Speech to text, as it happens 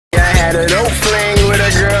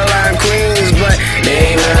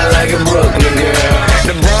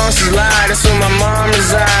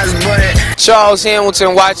Charles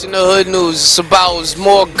Hamilton watching the hood news. It's about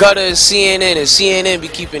more gutter than CNN, and CNN be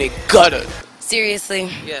keeping it gutter. Seriously?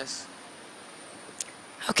 Yes.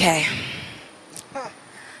 Okay.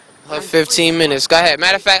 15 minutes. Go ahead.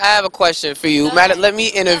 Matter of fact, I have a question for you. Let me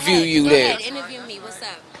interview you there. Go ahead, interview me. What's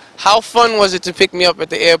up? How fun was it to pick me up at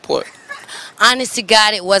the airport? Honest to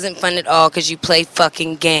God, it wasn't fun at all because you play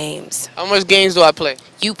fucking games. How much games do I play?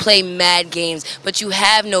 You play mad games, but you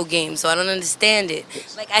have no games, so I don't understand it.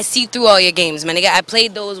 Like, I see through all your games, man. I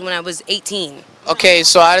played those when I was 18. Okay,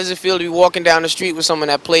 so how does it feel to be walking down the street with someone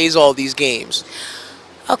that plays all these games?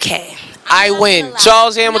 Okay. I win.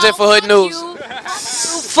 Charles Hamilton for Hood News.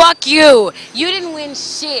 Fuck you. You didn't win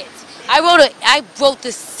shit. I wrote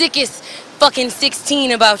the sickest fucking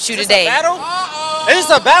 16 about you today. Is this a battle? Is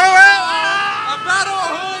this a battle rap? A battle of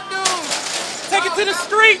Hood News. Take it to the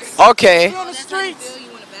streets. Okay. On the streets. You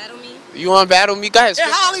want to battle me? You want to battle me? Go ahead. In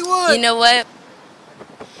Hollywood. You know what?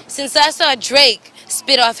 Since I saw Drake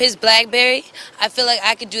spit off his Blackberry, I feel like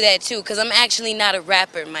I could do that too, because I'm actually not a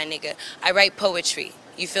rapper, my nigga. I write poetry.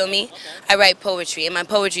 You feel me? Okay. I write poetry, and my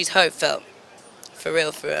poetry's heartfelt. For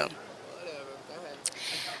real, for real.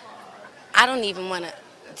 I don't even want to...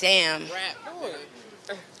 Damn. Rap.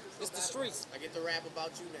 It's the streets. I get to rap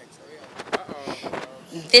about you next.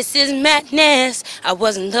 This is madness. I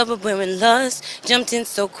was in love but wearing lust. Jumped in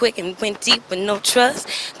so quick and went deep with no trust.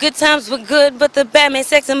 Good times were good, but the bad made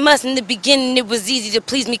sex a must. In the beginning it was easy to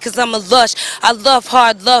please me cause I'm a lush. I love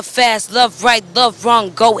hard, love fast, love right, love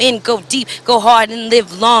wrong. Go in, go deep, go hard and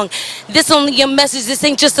live long. This only a message, this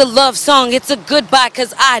ain't just a love song. It's a goodbye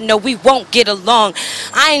cause I know we won't get along.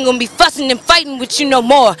 I ain't gonna be fussing and fighting with you no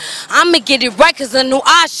more. I'ma get it right cause I know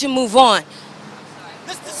I should move on.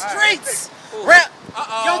 This the streets.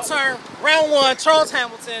 Your turn. Round one, Charles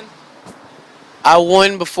Hamilton. I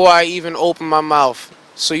won before I even opened my mouth.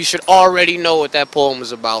 So you should already know what that poem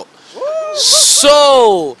is about. Woo!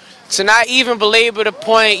 So, to not even belabor the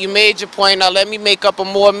point, you made your point. Now let me make up a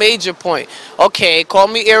more major point. Okay, call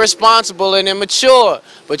me irresponsible and immature,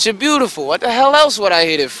 but you're beautiful. What the hell else would I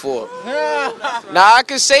hit it for? Now I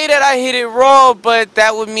could say that I hit it raw, but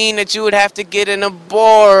that would mean that you would have to get in a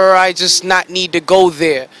bar, or I just not need to go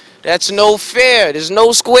there. That's no fair. There's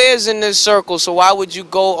no squares in this circle, so why would you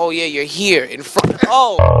go, oh yeah, you're here in front.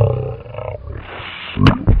 Oh.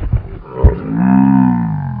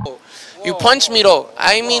 You punched me though.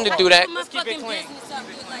 I didn't mean to do that. Let's keep it clean.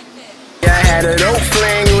 I had a dope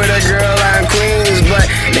fling with a girl I